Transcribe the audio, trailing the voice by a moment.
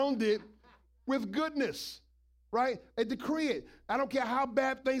crowned it with goodness, right? And decree it. I don't care how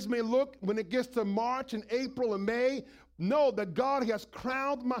bad things may look when it gets to March and April and May. Know that God has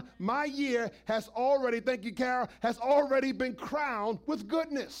crowned my year has already, thank you, Carol, has already been crowned with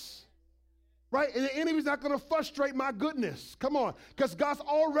goodness. Right? And the enemy's not going to frustrate my goodness. Come on. Because God's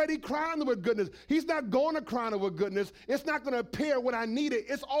already crowned it with goodness. He's not going to crown it with goodness. It's not going to appear when I need it.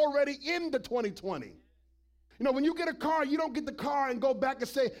 It's already in the 2020. You know, when you get a car, you don't get the car and go back and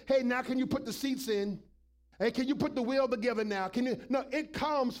say, hey, now can you put the seats in? Hey, can you put the wheel together now? Can you? No, it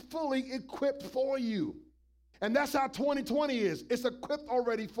comes fully equipped for you. And that's how 2020 is. It's equipped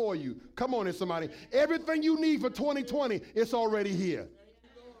already for you. Come on in, somebody. Everything you need for 2020, it's already here.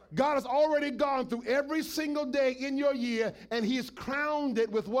 God has already gone through every single day in your year, and he's crowned it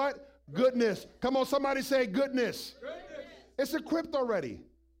with what? Goodness. Come on, somebody say goodness. Goodness. It's equipped already.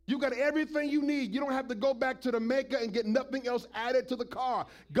 You got everything you need. You don't have to go back to the maker and get nothing else added to the car.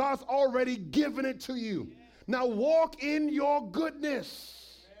 God's already given it to you. Now walk in your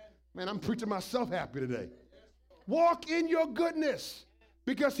goodness. Man, I'm preaching myself happy today. Walk in your goodness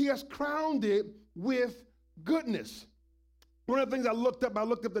because he has crowned it with goodness. One of the things I looked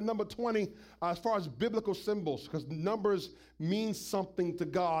up the number 20 as far as biblical symbols, because numbers mean something to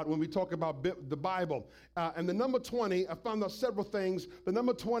God when we talk about the Bible. And the number 20, I found out several things. The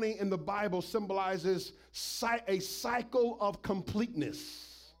number 20 in the Bible symbolizes a cycle of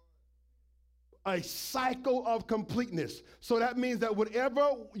completeness. A cycle of completeness. So that means that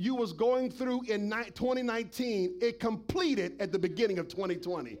whatever you was going through in 2019, it completed at the beginning of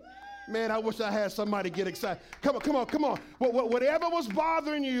 2020. Man, I wish I had somebody get excited. Come on. Whatever was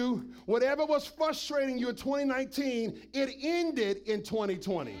bothering you, whatever was frustrating you in 2019, it ended in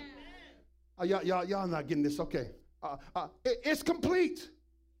 2020. Y'all not getting this, okay. It's complete.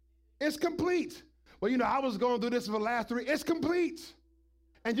 It's complete. Well, you know, I was going through this for the last 3. It's complete.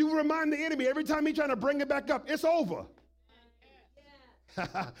 And you remind the enemy every time he's trying to bring it back up, it's over.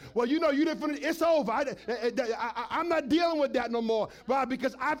 Well, you know, you didn't finish. It's over. I'm not dealing with that no more. Why?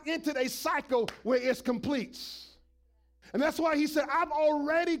 Because I've entered a cycle where it's complete. And that's why he said, I've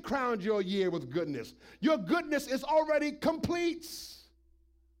already crowned your year with goodness. Your goodness is already complete.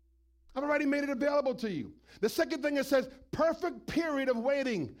 I've already made it available to you. The second thing, it says, perfect period of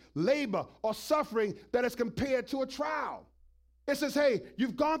waiting, labor, or suffering that is compared to a trial. It says, hey,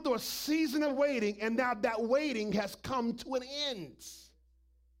 you've gone through a season of waiting, and now that waiting has come to an end.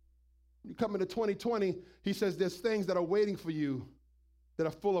 You come into 2020, he says there's things that are waiting for you that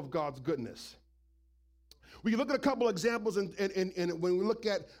are full of God's goodness. We can look at a couple of examples, and when we look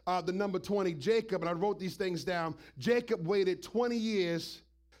at the number 20, Jacob, and I wrote these things down, Jacob waited 20 years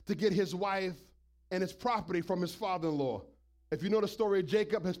to get his wife and his property from his father-in-law. If you know the story of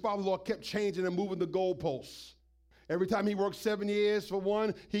Jacob, his father-in-law kept changing and moving the goalposts. Every time he worked 7 years for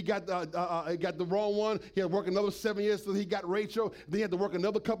one, he got the wrong one. He had to work another 7 years till he got Rachel. Then he had to work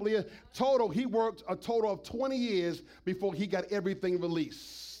another couple of years. Total, he worked a total of 20 years before he got everything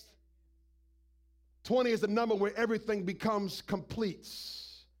released. 20 is the number where everything becomes complete.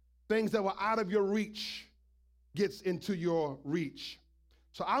 Things that were out of your reach gets into your reach.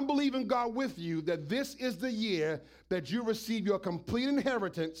 So I'm believing God with you that this is the year that you receive your complete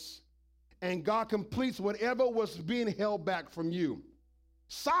inheritance, and God completes whatever was being held back from you.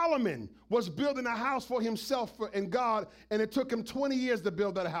 Solomon was building a house for himself and God, and it took him 20 years to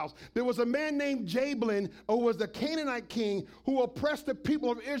build that house. There was a man named Jabin, who was the Canaanite king, who oppressed the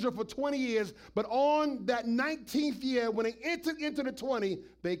people of Israel for 20 years, but on that 19th year, when they entered into the 20,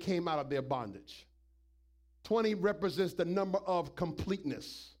 they came out of their bondage. 20 represents the number of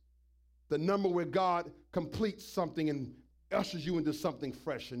completeness, the number where God completes something and ushers you into something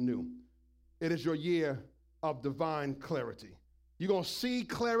fresh and new. It is your year of divine clarity. You're going to see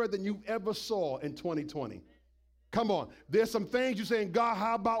clearer than you ever saw in 2020. Come on. There's some things you're saying, God,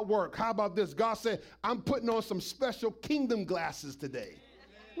 how about work? How about this? God said, I'm putting on some special kingdom glasses today.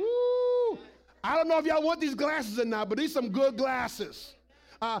 Woo! I don't know if y'all want these glasses or not, but these are some good glasses.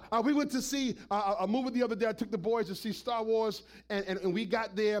 We went to see a movie the other day. I took the boys to see Star Wars, and we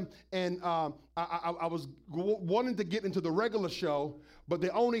got there, and I was wanting to get into the regular show, but they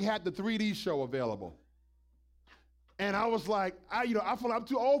only had the 3D show available. And I was like, I feel like I'm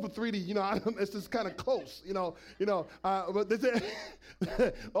too old for 3D. It's just kind of close. But they said,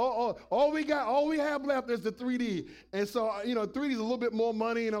 all we have left is the 3D. And so 3D is a little bit more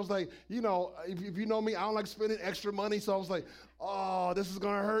money. And I was like, if you know me, I don't like spending extra money. So I was like, oh, this is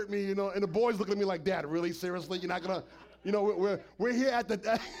gonna hurt me. And the boys look at me like, Dad, really seriously? You're not gonna? We're here at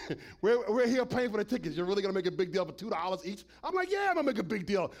the we're here paying for the tickets. You're really gonna make a big deal for $2 each? I'm like, yeah, I'm gonna make a big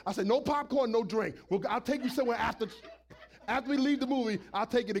deal. I said, no popcorn, no drink. I'll take you somewhere After we leave the movie, I'll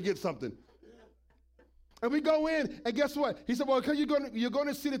take you to get something. And we go in, and guess what? He said, well, because you're going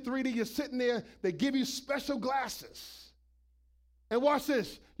to see the 3D, you're sitting there, they give you special glasses. And watch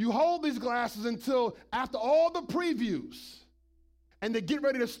this. You hold these glasses until after all the previews, and they get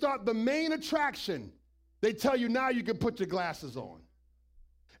ready to start the main attraction, they tell you now you can put your glasses on.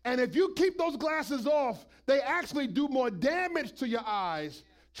 And if you keep those glasses off, they actually do more damage to your eyes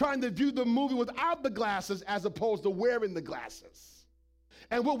trying to view the movie without the glasses as opposed to wearing the glasses.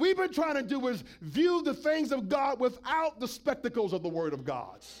 And what we've been trying to do is view the things of God without the spectacles of the Word of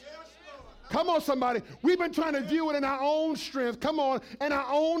God. Come on, somebody. We've been trying to view it in our own strength, come on, and our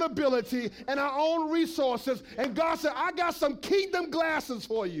own ability and our own resources. And God said, I got some kingdom glasses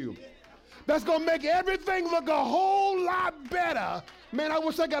for you that's going to make everything look a whole lot better. Man, I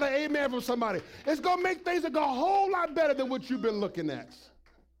wish I got an amen from somebody. It's going to make things look a whole lot better than what you've been looking at.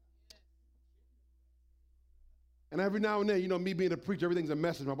 And every now and then, you know, me being a preacher, everything's a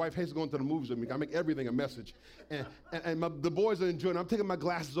message. My wife hates going to the movies with me. I make everything a message. And the boys are enjoying it. I'm taking my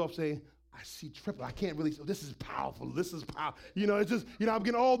glasses off saying, I see triple. I can't really, this is powerful. This is powerful. You know, it's just, you know, I'm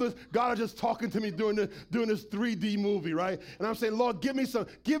getting all this. God is just talking to me doing this 3D movie, right? And I'm saying, Lord, give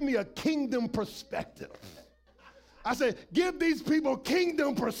me a kingdom perspective. I said, give these people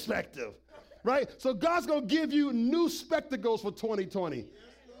kingdom perspective, right? So God's going to give you new spectacles for 2020.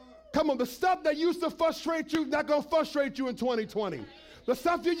 Come on, the stuff that used to frustrate you, not going to frustrate you in 2020. The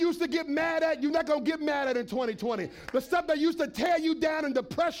stuff you used to get mad at, you're not going to get mad at in 2020. The stuff that used to tear you down and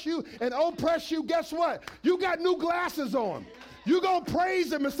depress you and oppress you, guess what? You got new glasses on. You're going to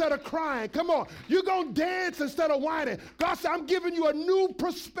praise him instead of crying. Come on. You're going to dance instead of whining. God said, I'm giving you a new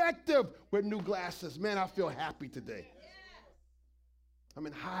perspective with new glasses. Man, I feel happy today. I'm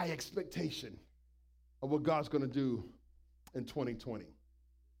in high expectation of what God's going to do in 2020.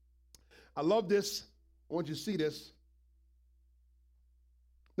 I love this. I want you to see this.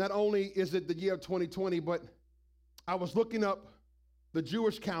 Not only is it the year of 2020, but I was looking up the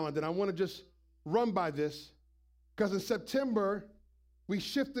Jewish calendar, and I want to just run by this, because in September, we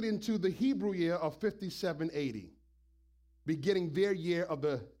shifted into the Hebrew year of 5780, beginning their year of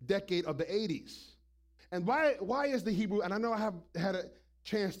the decade of the 80s. And why is the Hebrew, and I know I have had a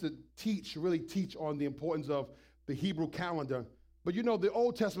chance to really teach on the importance of the Hebrew calendar, but you know, the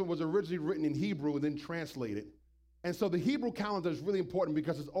Old Testament was originally written in Hebrew and then translated. And so the Hebrew calendar is really important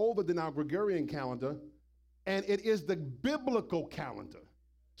because it's older than our Gregorian calendar, and it is the biblical calendar.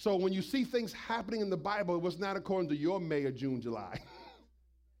 So when you see things happening in the Bible, it was not according to your May or June, July,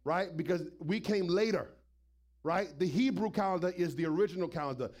 right? Because we came later, right? The Hebrew calendar is the original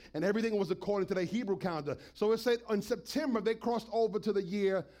calendar, and everything was according to the Hebrew calendar. So it said in September, they crossed over to the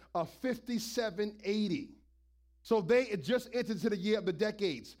year of 5780. So they just entered into the year of the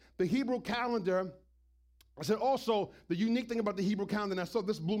decades. The Hebrew calendar, I said also, the unique thing about the Hebrew calendar, and I saw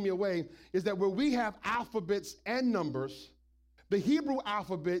this blew me away, is that where we have alphabets and numbers, the Hebrew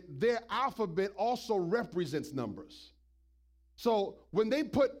alphabet, their alphabet also represents numbers. So when they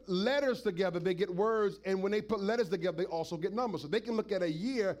put letters together, they get words, and when they put letters together, they also get numbers. So they can look at a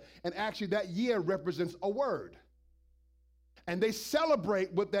year, and actually that year represents a word. And they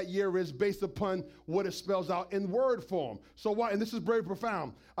celebrate what that year is based upon what it spells out in word form. So why? And this is very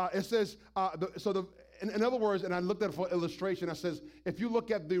profound. It says, in other words, and I looked at it for illustration, I says, if you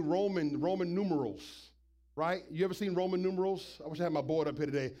look at the Roman numerals, right? You ever seen Roman numerals? I wish I had my board up here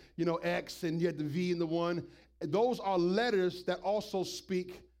today. You know, X, and you had the V and the 1. Those are letters that also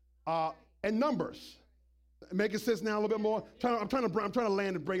speak in numbers. Making sense now a little bit more? I'm trying to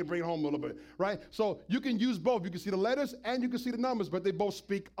land and bring it home a little bit, right? So you can use both. You can see the letters and you can see the numbers, but they both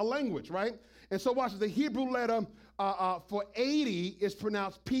speak a language, right? And so watch this. The Hebrew letter for 80 is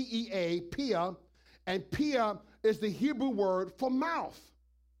pronounced P-E-A, Pia, and Pia is the Hebrew word for mouth.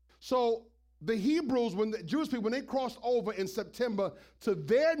 So the Hebrews, when the Jewish people, when they crossed over in September to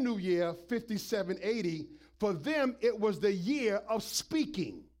their new year, 5780, for them it was the year of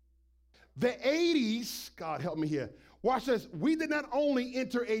speaking. The 80s, God help me here, watch this, we did not only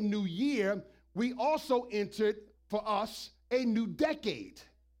enter a new year, we also entered, for us, a new decade.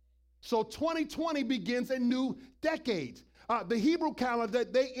 So 2020 begins a new decade. The Hebrew calendar,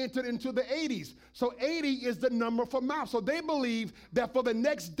 they entered into the 80s. So 80 is the number for mouth. So they believe that for the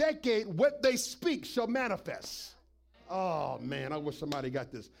next decade, what they speak shall manifest. Oh, man, I wish somebody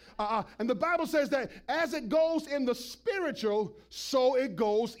got this. And the Bible says that as it goes in the spiritual, so it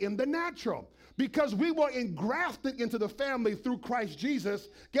goes in the natural. Because we were engrafted into the family through Christ Jesus,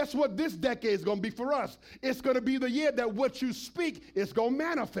 guess what this decade is going to be for us? It's going to be the year that what you speak is going to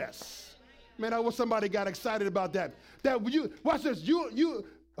manifest. Man, I wish somebody got excited about that. That you, watch this,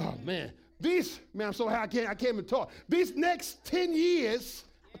 oh, man. Man, I'm so happy I can't even talk. These next 10 years,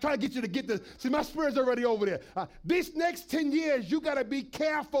 I'm trying to get you to get this. See, my spirit's already over there. These next 10 years, you got to be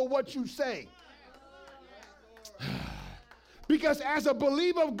careful what you say. Because as a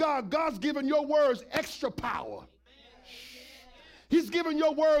believer of God, God's given your words extra power. He's given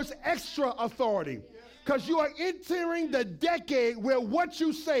your words extra authority. Because you are entering the decade where what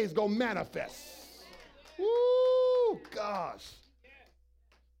you say is going to manifest. Woo, gosh.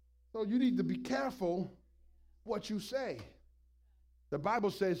 So you need to be careful what you say. The Bible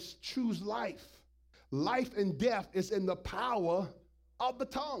says choose life. Life and death is in the power of the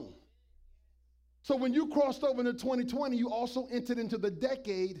tongue. So when you crossed over into 2020, you also entered into the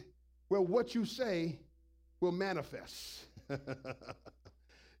decade where what you say will manifest.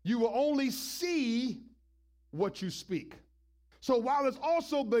 You will only see what you speak. So while it's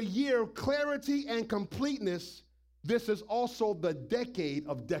also the year of clarity and completeness, this is also the decade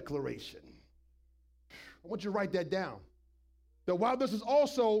of declaration. I want you to write that down. That while this is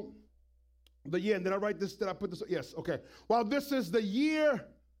also the year, and did I write this? Did I put this? Yes, okay. While this is the year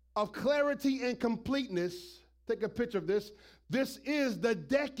of clarity and completeness, take a picture of this. This is the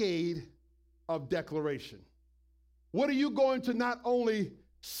decade of declaration. What are you going to not only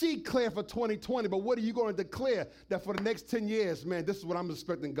see clear for 2020, but what are you going to declare that for the next 10 years, man, this is what I'm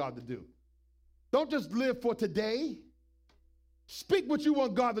expecting God to do? Don't just live for today. Speak what you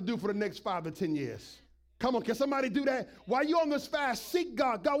want God to do for the next 5 to 10 years. Come on, can somebody do that? While you're on this fast, seek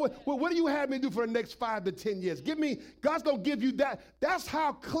God. God, what do you have me do for the next 5 to 10 years? God's going to give you that. That's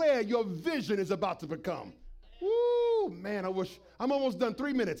how clear your vision is about to become. Woo, man, I'm almost done.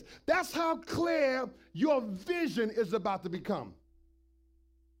 3 minutes. That's how clear your vision is about to become.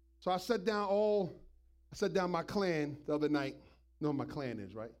 So I sat down my clan the other night. You know who my clan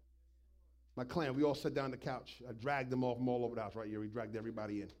is, right? My clan, we all sat down on the couch. I dragged them off from all over the house right here. We dragged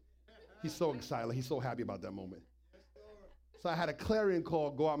everybody in. He's so excited. He's so happy about that moment. So I had a clarion call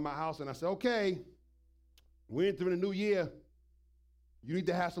go out of my house, and I said, okay, we're entering a new year. You need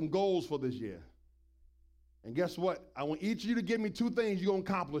to have some goals for this year. And guess what? I want each of you to give me 2 things you're going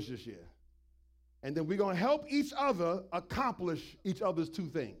to accomplish this year. And then we're going to help each other accomplish each other's 2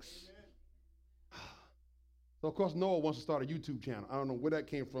 things. So, of course, Noah wants to start a YouTube channel. I don't know where that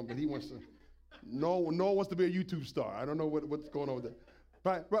came from, but he wants to. Noah wants to be a YouTube star. I don't know what's going on with that.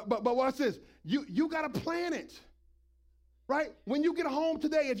 Right? But watch this. You got to plan it. Right? When you get home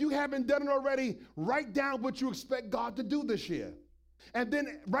today, if you haven't done it already, write down what you expect God to do this year. And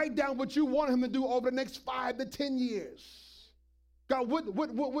then write down what you want him to do over the next 5 to 10 years. God,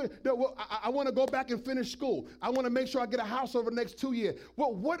 I want to go back and finish school. I want to make sure I get a house over the next 2 years.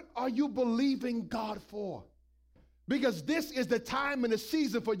 Well, what are you believing God for? Because this is the time and the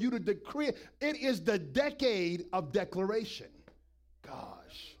season for you to decree. It is the decade of declaration.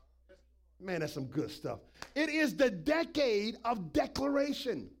 Gosh, man, that's some good stuff. It is the decade of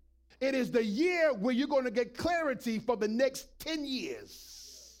declaration. It is the year where you're going to get clarity for the next 10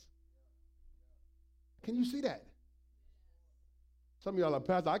 years. Can you see that? Some of y'all are,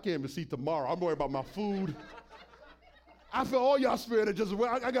 Pastor, I can't even see tomorrow. I'm worried about my food. I feel all y'all spirit are just,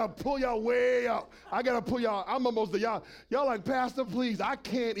 I got to pull y'all way up. I got to pull y'all, I'm almost there. Y'all like, Pastor, please, I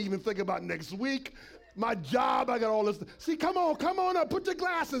can't even think about next week. My job, I got all this. See, come on up. Put your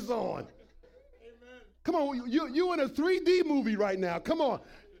glasses on. Amen. Come on, you in a 3D movie right now. Come on.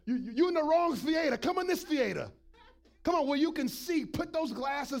 You in the wrong theater. Come in this theater. Come on, where you can see. Put those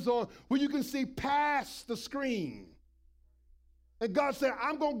glasses on where you can see past the screen. And God said,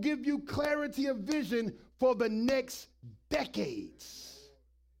 I'm going to give you clarity of vision for the next decades.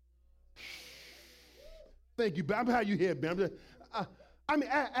 Thank you, Ben. I'm how you here, Ben. I mean,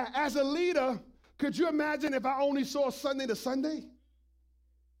 as a leader, could you imagine if I only saw Sunday to Sunday?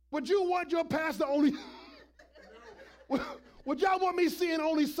 Would you want your pastor only? Would y'all want me seeing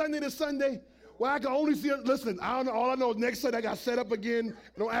only Sunday to Sunday? Well, I can only see it. Listen, I don't know. All I know is next Sunday I got set up again.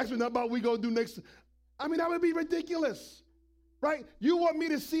 Don't ask me nothing about what we going to do next. I mean, that would be ridiculous, right? You want me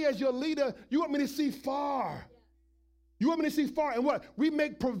to see as your leader, you want me to see far. You want me to see far. And what? We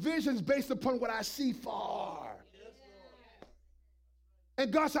make provisions based upon what I see far.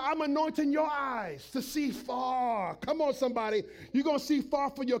 And God said, I'm anointing your eyes to see far. Come on, somebody. You're going to see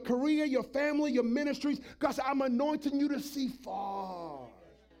far for your career, your family, your ministries. God said, I'm anointing you to see far.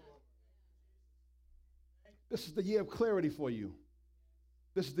 This is the year of clarity for you.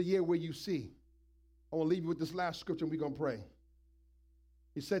 This is the year where you see. I want to leave you with this last scripture and we're going to pray.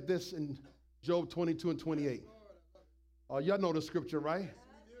 He said this in Job 22 and 28. Y'all know the scripture, right?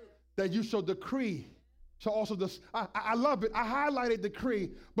 That you shall decree. So also this, I love it. I highlighted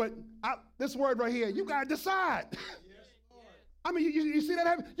decree, but this word right here, you got to decide. I mean, you see that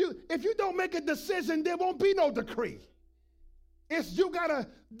happen? If you don't make a decision, there won't be no decree. It's you got to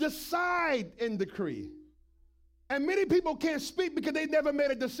decide and decree. And many people can't speak because they never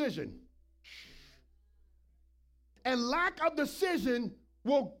made a decision. And lack of decision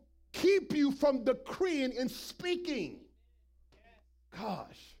will keep you from decreeing and speaking.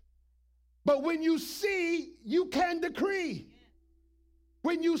 Gosh. But when you see, you can decree.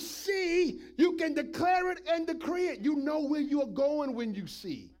 When you see, you can declare it and decree it. You know where you're going when you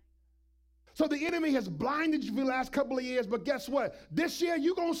see. So the enemy has blinded you for the last couple of years, but guess what? This year,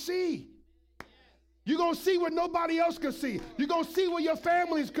 you're going to see. You're going to see what nobody else can see. You're going to see what your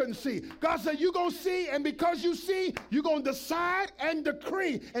families couldn't see. God said you're going to see, and because you see, you're going to decide and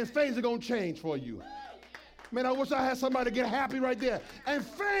decree, and things are going to change for you. Man, I wish I had somebody to get happy right there. And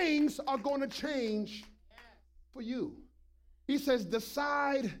things are going to change for you. He says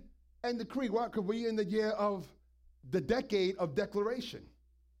decide and decree. Why? Because we're in the year of the decade of declaration.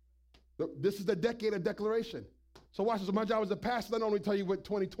 This is the decade of declaration. So watch this. So my job as a pastor, I don't only tell you what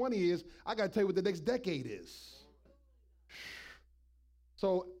 2020 is, I got to tell you what the next decade is.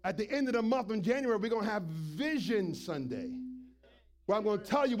 So at the end of the month in January, we're going to have Vision Sunday, where I'm going to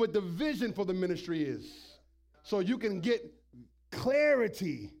tell you what the vision for the ministry is, so you can get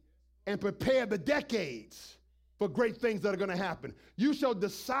clarity and prepare the decades for great things that are going to happen. You shall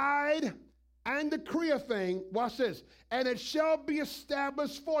decide and decree a thing, watch this, and it shall be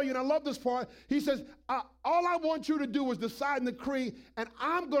established for you. And I love this part. He says, all I want you to do is decide and decree, and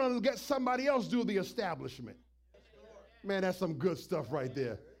I'm going to get somebody else do the establishment. Man, that's some good stuff right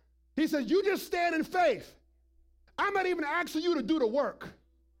there. He says, you just stand in faith. I'm not even asking you to do the work.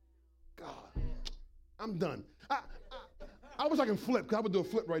 God, I'm done. I wish I can flip, because I would do a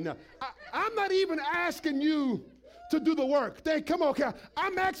flip right now. I'm not even asking you to do the work. Come on, Cal.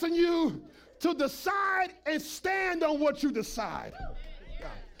 I'm asking you to decide and stand on what you decide.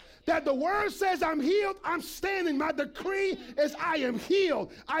 That the word says I'm healed, I'm standing. My decree is I am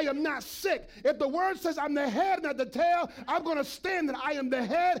healed. I am not sick. If the word says I'm the head, not the tail, I'm going to stand that I am the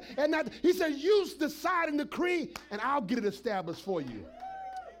head and not. He says, you decide and decree, and I'll get it established for you.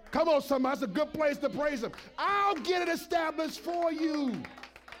 Come on, somebody. That's a good place to praise him. I'll get it established for you.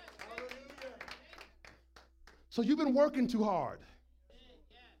 So you've been working too hard.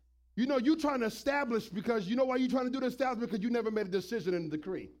 You know, you're trying to establish because you know why you're trying to do the establishment? Because you never made a decision in the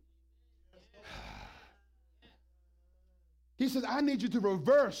decree. He says, I need you to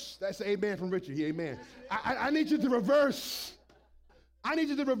reverse. That's an amen from Richard. Amen. I need you to reverse. I need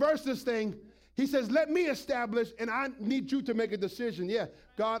you to reverse this thing. He says, let me establish, and I need you to make a decision. Yeah,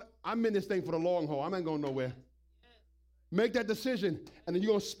 God, I'm in this thing for the long haul. I'm not going nowhere. Make that decision, and then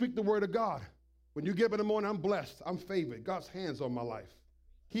you're going to speak the word of God. When you get up in the morning, I'm blessed. I'm favored. God's hands on my life.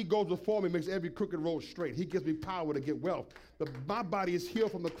 He goes before me, makes every crooked road straight. He gives me power to get wealth. My body is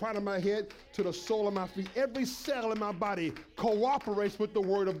healed from the crown of my head to the sole of my feet. Every cell in my body cooperates with the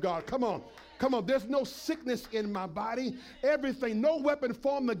word of God. Come on. Come on. There's no sickness in my body. Everything, no weapon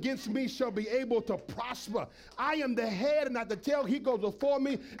formed against me shall be able to prosper. I am the head and not the tail. He goes before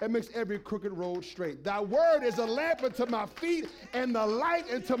me and makes every crooked road straight. Thy word is a lamp unto my feet and the light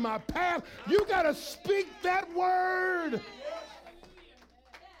into my path. You got to speak that word.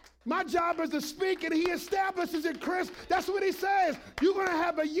 My job is to speak, and he establishes it, Chris. That's what he says. You're going to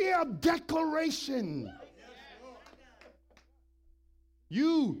have a year of declaration.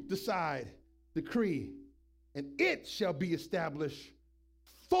 You decide, decree, and it shall be established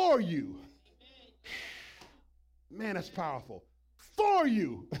for you. Man, that's powerful. For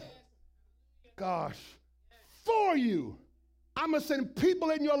you. Gosh, for you. I'm going to send people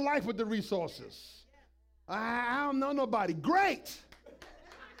in your life with the resources. I don't know nobody. Great.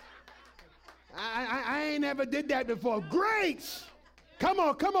 I ain't never did that before. Great. Come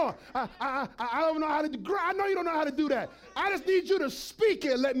on, come on. I don't know how to do. I know you don't know how to do that. I just need you to speak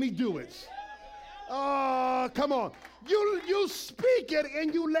it. Let me do it. Oh, come on. You speak it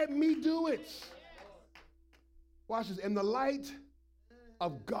and you let me do it. Watch this. In the light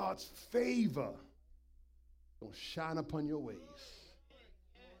of God's favor, don't shine upon your ways.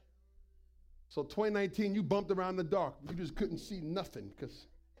 So 2019, you bumped around in the dark. You just couldn't see nothing because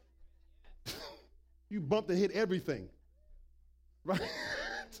you bumped and hit everything, right?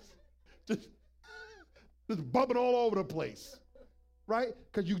 just bumping all over the place, right?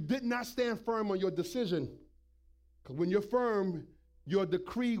 Because you did not stand firm on your decision. Because when you're firm, your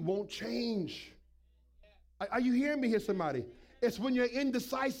decree won't change. Are you hearing me here, somebody? It's when you're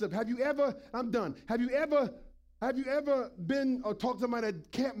indecisive. Have you ever, I'm done. Have you ever been or talked to somebody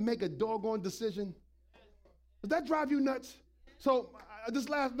that can't make a doggone decision? Does that drive you nuts? So this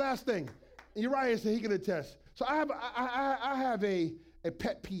last thing. Uriah said he can attest. So I have a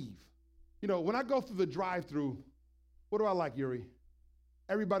pet peeve. You know, when I go through the drive-through, what do I like, Yuri?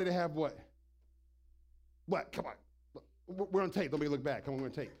 Everybody to have what? What? Come on. We're on tape. Don't make it look bad. Come on, we're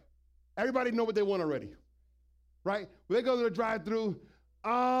on tape. Everybody know what they want already, right? When they go to the drive-through,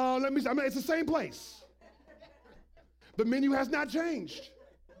 let me see. I mean, it's the same place. The menu has not changed.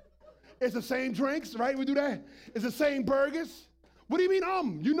 It's the same drinks, right? We do that. It's the same burgers. What do you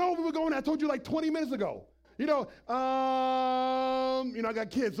mean, You know we were going, I told you like 20 minutes ago. You know, I got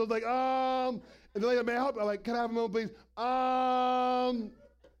kids, so it's like, and the lady, man, help. I'm like, can I have a moment, please?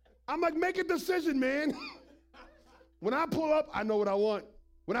 I'm like, make a decision, man. When I pull up, I know what I want.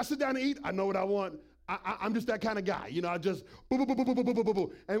 When I sit down to eat, I know what I want. I'm just that kind of guy. You know, I just, boo, boo, boo, boo, boo, boo, boo, boo,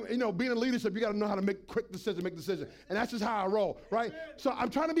 boo. And, you know, being in leadership, you got to know how to make quick decisions, make decisions. And that's just how I roll, right? So I'm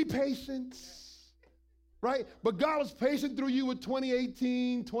trying to be patient, right? But God was patient through you with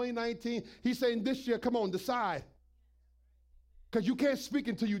 2018, 2019. He's saying this year, come on, decide. Because you can't speak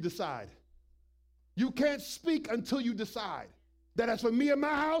until you decide. You can't speak until you decide. That as for me and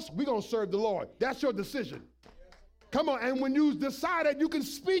my house, we're going to serve the Lord. That's your decision. Come on, and when you decide it, you can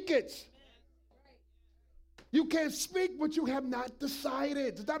speak it. You can't speak what you have not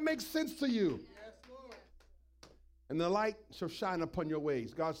decided. Does that make sense to you? Yes, Lord. And the light shall shine upon your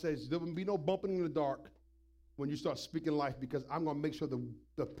ways. God says there will be no bumping in the dark when you start speaking life, because I'm going to make sure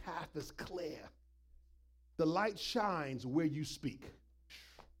the path is clear. The light shines where you speak.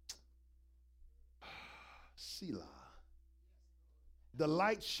 Selah. The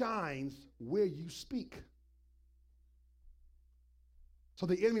light shines where you speak. So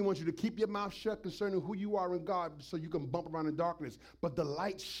the enemy wants you to keep your mouth shut concerning who you are in God so you can bump around in darkness. But the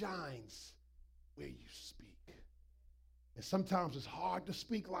light shines where you speak. And sometimes it's hard to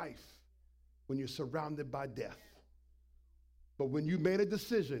speak life when you're surrounded by death. But when you made a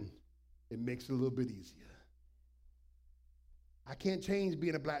decision, it makes it a little bit easier. I can't change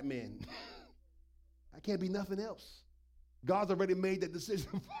being a black man. I can't be nothing else. God's already made that decision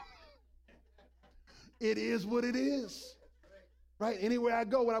for me. It is what it is. Right? Anywhere I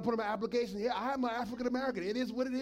go, when I put in my application, yeah, I'm an African American. It is what it is.